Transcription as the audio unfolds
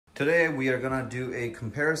Today we are gonna do a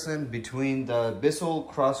comparison between the Bissell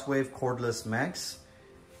Crosswave Cordless Max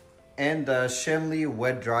and the Schenley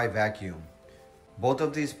Wet Dry Vacuum. Both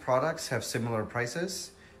of these products have similar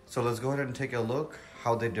prices, so let's go ahead and take a look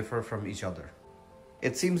how they differ from each other.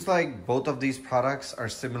 It seems like both of these products are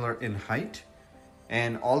similar in height,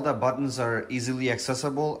 and all the buttons are easily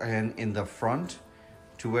accessible and in the front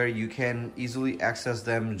to where you can easily access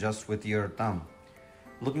them just with your thumb.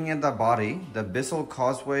 Looking at the body, the Bissell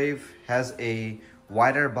Crosswave has a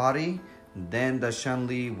wider body than the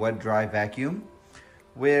Schenley Wet Dry Vacuum,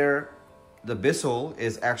 where the Bissell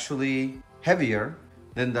is actually heavier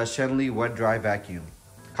than the Schenley Wet Dry Vacuum.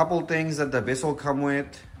 Couple things that the Bissell come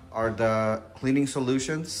with are the cleaning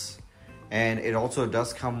solutions, and it also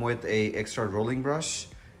does come with a extra rolling brush,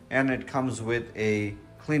 and it comes with a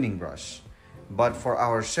cleaning brush. But for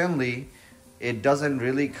our Schenley, it doesn't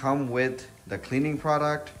really come with the cleaning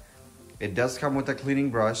product. It does come with a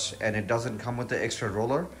cleaning brush, and it doesn't come with the extra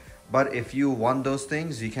roller. But if you want those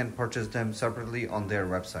things, you can purchase them separately on their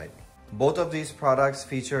website. Both of these products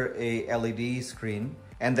feature a LED screen,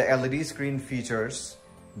 and the LED screen features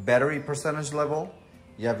battery percentage level.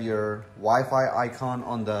 You have your Wi-Fi icon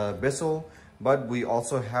on the Bissell, but we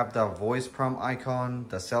also have the voice prompt icon,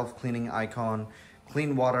 the self-cleaning icon,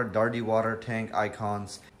 clean water, dirty water tank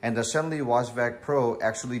icons, and the Schenley WashVac Pro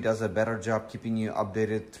actually does a better job keeping you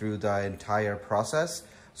updated through the entire process.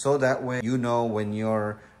 So that way you know when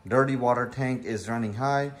your dirty water tank is running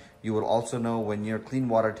high, you will also know when your clean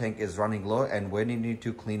water tank is running low and when you need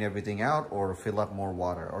to clean everything out or fill up more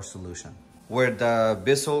water or solution. Where the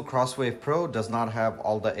Bissell Crosswave Pro does not have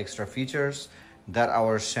all the extra features that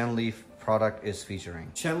our Schenley product is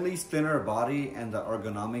featuring. Schenley's thinner body and the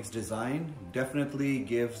ergonomics design definitely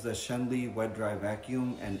gives the Schenley Wet Dry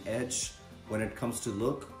Vacuum an edge when it comes to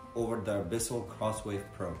look over the Bissell Crosswave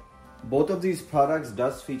Pro. Both of these products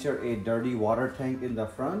does feature a dirty water tank in the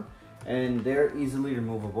front, and they're easily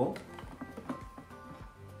removable.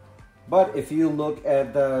 But if you look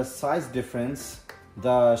at the size difference,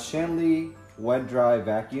 the Schenley Wet Dry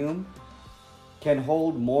Vacuum can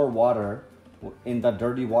hold more water in the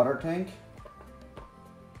dirty water tank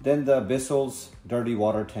than the Bissell's dirty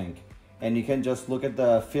water tank. And you can just look at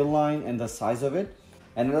the fill line and the size of it.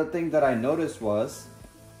 Another thing that I noticed was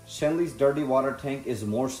Schenley's dirty water tank is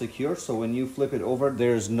more secure, so when you flip it over,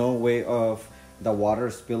 there's no way of the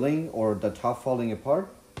water spilling or the top falling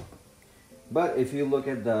apart. But if you look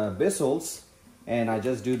at the Bissell's, and I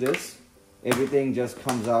just do this, everything just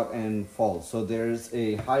comes out and falls. So there's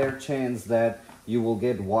a higher chance that you will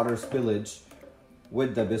get water spillage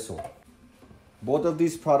with the Bissell. Both of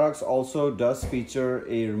these products also does feature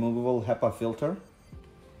a removable HEPA filter,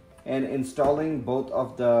 and installing both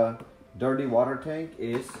of the dirty water tank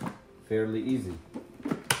is fairly easy.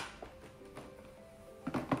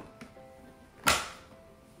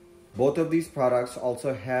 Both of these products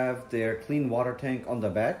also have their clean water tank on the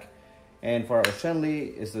back, and for our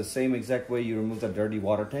Schenley, it's the same exact way you remove the dirty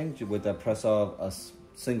water tank with the press of a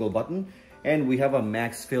single button. And we have a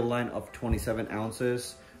max fill line of 27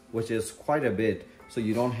 ounces, which is quite a bit. So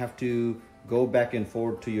you don't have to go back and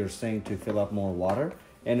forth to your sink to fill up more water.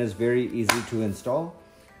 And it's very easy to install.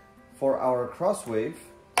 For our Crosswave,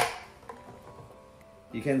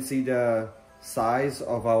 you can see the size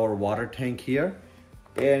of our water tank here.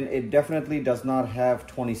 And it definitely does not have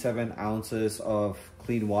 27 ounces of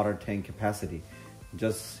clean water tank capacity.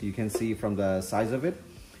 Just you can see from the size of it.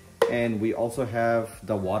 And we also have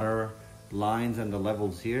the water lines and the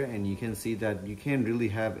levels here, and you can see that you can really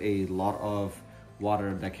have a lot of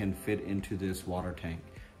water that can fit into this water tank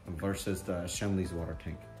versus the Schenley's water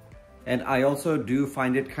tank. And I also do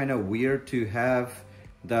find it kind of weird to have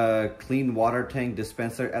the clean water tank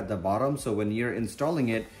dispenser at the bottom. So when you're installing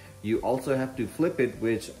it, you also have to flip it,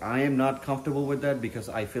 which I am not comfortable with that because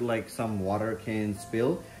I feel like some water can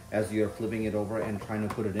spill as you're flipping it over and trying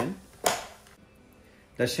to put it in.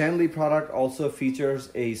 The Schenley product also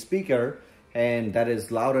features a speaker, and that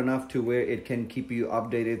is loud enough to where it can keep you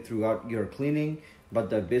updated throughout your cleaning,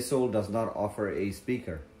 but the Bissell does not offer a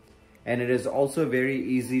speaker. And it is also very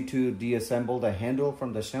easy to deassemble the handle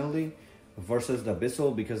from the Schenley versus the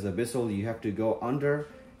Bissell, because the Bissell you have to go under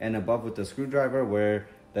and above with the screwdriver, where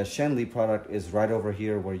the Schenley product is right over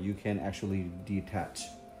here where you can actually detach.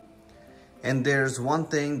 And there's one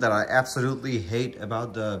thing that I absolutely hate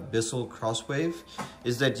about the Bissell Crosswave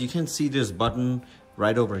is that you can see this button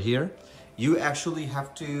right over here. You actually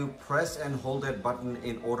have to press and hold that button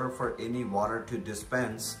in order for any water to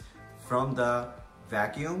dispense from the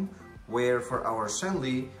vacuum, where for our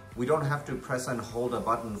Schenley, we don't have to press and hold a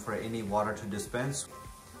button for any water to dispense.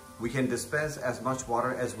 We can dispense as much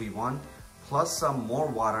water as we want. plus some more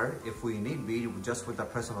water if we need be, just with the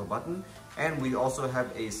press of a button. And we also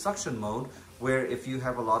have a suction mode where if you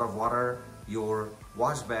have a lot of water, your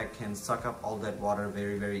wash bag can suck up all that water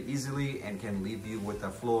very easily and can leave you with a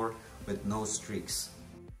floor with no streaks.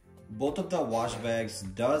 Both of the wash bags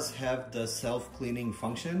does have the self-cleaning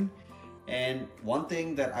function, and one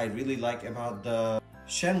thing that I really like about the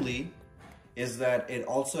Schenley is that it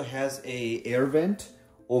also has a air vent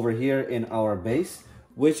over here in our base,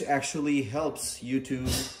 which actually helps you to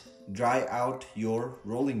dry out your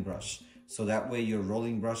rolling brush. So that way your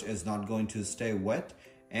rolling brush is not going to stay wet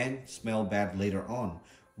and smell bad later on,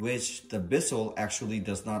 which the Bissell actually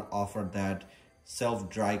does not offer that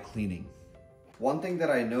self-dry cleaning. One thing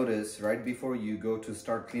that I noticed right before you go to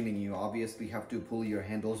start cleaning, you obviously have to pull your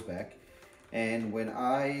handles back. And when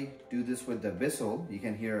I do this with the Bissell, you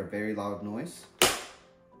can hear a very loud noise.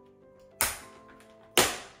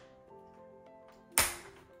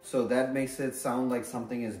 So that makes it sound like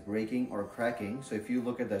something is breaking or cracking. So if you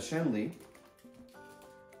look at the Schenley,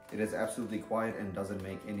 it is absolutely quiet and doesn't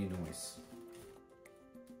make any noise.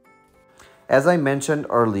 As I mentioned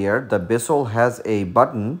earlier, the Bissell has a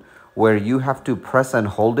button where you have to press and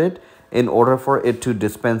hold it in order for it to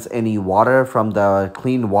dispense any water from the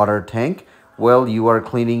clean water tank while you are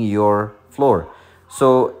cleaning your floor.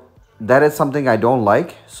 So that is something I don't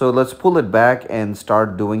like. So let's pull it back and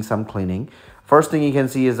start doing some cleaning. First thing you can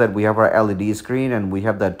see is that we have our LED screen and we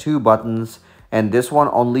have the 2 buttons, and this one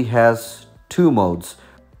only has 2 modes,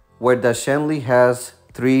 where the Schenley has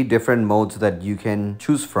 3 different modes that you can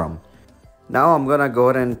choose from. Now I'm gonna go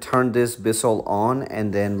ahead and turn this Bissell on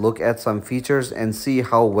and then look at some features and see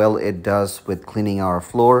how well it does with cleaning our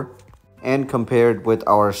floor and compared with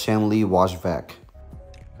our Schenley wash vac.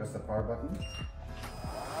 Press the power button.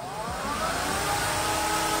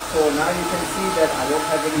 So now you can see that I don't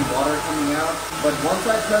have any water coming out, but once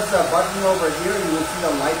I press the button over here, you will see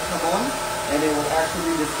the light come on and it will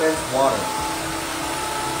actually dispense water.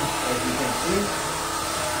 As you can see.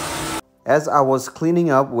 As I was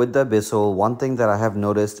cleaning up with the Bissell, one thing that I have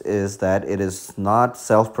noticed is that it is not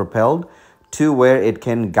self-propelled to where it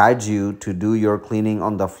can guide you to do your cleaning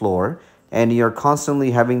on the floor, and you're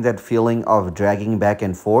constantly having that feeling of dragging back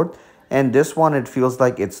and forth. And this one, it feels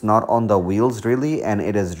like it's not on the wheels really, and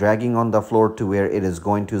it is dragging on the floor to where it is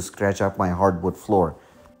going to scratch up my hardwood floor.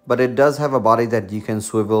 But it does have a body that you can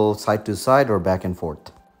swivel side to side or back and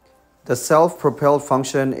forth. The self-propelled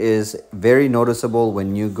function is very noticeable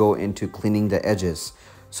when you go into cleaning the edges.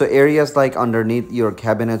 So areas like underneath your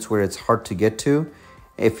cabinets where it's hard to get to,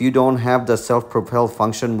 if you don't have the self-propelled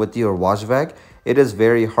function with your wash vac, it is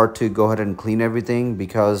very hard to go ahead and clean everything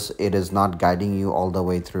because it is not guiding you all the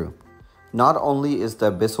way through. Not only is the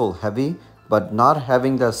Bissell heavy, but not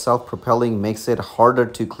having the self-propelling makes it harder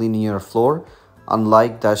to clean your floor,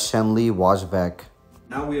 unlike the Schenley wash vac.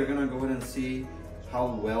 Now we are gonna go ahead and see how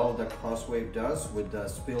well the Crosswave does with the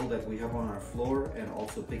spill that we have on our floor and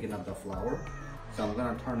also picking up the flour. So I'm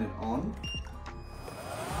gonna turn it on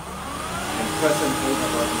and press and hold the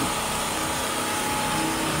button.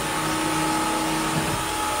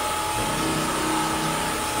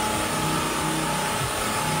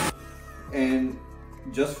 And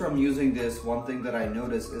just from using this, one thing that I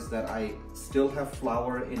noticed is that I still have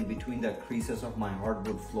flour in between the creases of my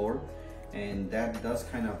hardwood floor. And that does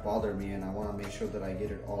kind of bother me, and I want to make sure that I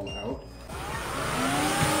get it all out.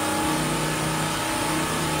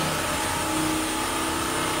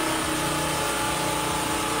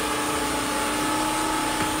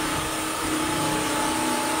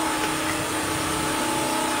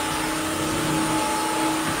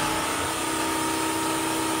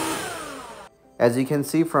 As you can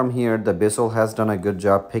see from here, the Bissell has done a good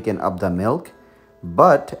job picking up the milk.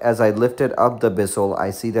 But as I lifted up the Bissell,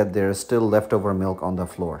 I see that there is still leftover milk on the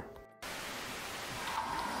floor.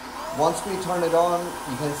 Once we turn it on,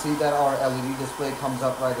 you can see that our LED display comes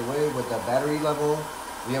up right away with the battery level.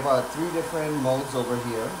 We have 3 different modes over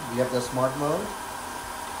here. We have the smart mode,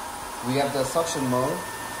 we have the suction mode,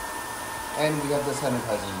 and we have the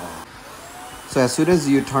sanitizing mode. So as soon as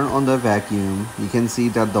you turn on the vacuum, you can see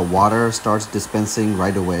that the water starts dispensing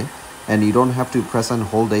right away. And you don't have to press and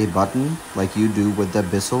hold a button like you do with the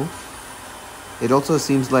Bissell. It also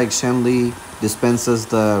seems like Schenley dispenses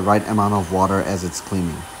the right amount of water as it's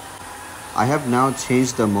cleaning. I have now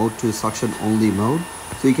changed the mode to suction only mode.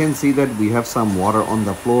 So you can see that we have some water on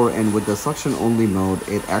the floor, and with the suction only mode,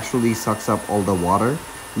 it actually sucks up all the water,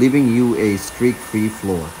 leaving you a streak-free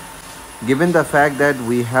floor. Given the fact that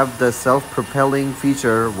we have the self-propelling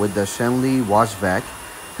feature with the Schenley wash vac,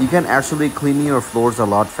 you can actually clean your floors a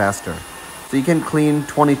lot faster. So you can clean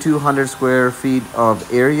 2200 square feet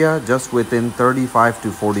of area just within 35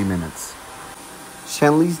 to 40 minutes.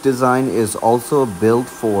 Schenley's design is also built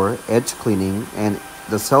for edge cleaning, and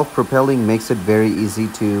the self-propelling makes it very easy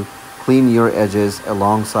to clean your edges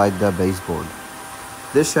alongside the baseboard.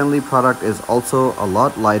 This Schenley product is also a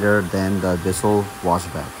lot lighter than the Bissell wash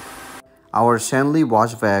vac. Our Schenley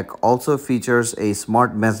wash vac also features a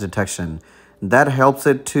smart mess detection that helps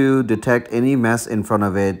it to detect any mess in front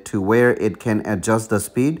of it to where it can adjust the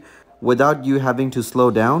speed without you having to slow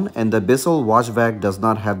down, and the Bissell wash vac does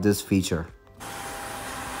not have this feature.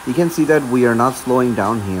 You can see that we are not slowing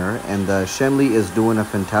down here, and the Schenley is doing a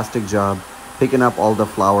fantastic job picking up all the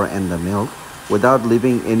flour and the milk without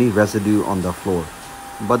leaving any residue on the floor.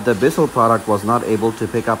 But the Bissell product was not able to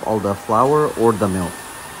pick up all the flour or the milk.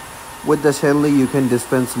 With the Schenley, you can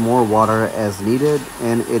dispense more water as needed,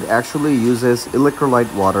 and it actually uses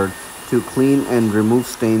electrolyte water to clean and remove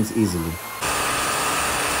stains easily.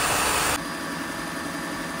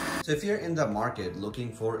 So if you're in the market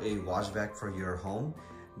looking for a wash vac for your home,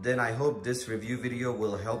 then I hope this review video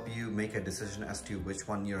will help you make a decision as to which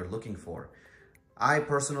one you're looking for. I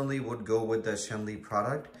personally would go with the Schenley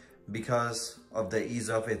product because of the ease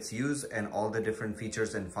of its use and all the different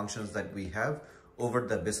features and functions that we have over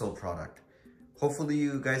the Bissell product. Hopefully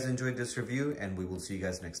you guys enjoyed this review, and we will see you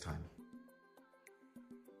guys next time.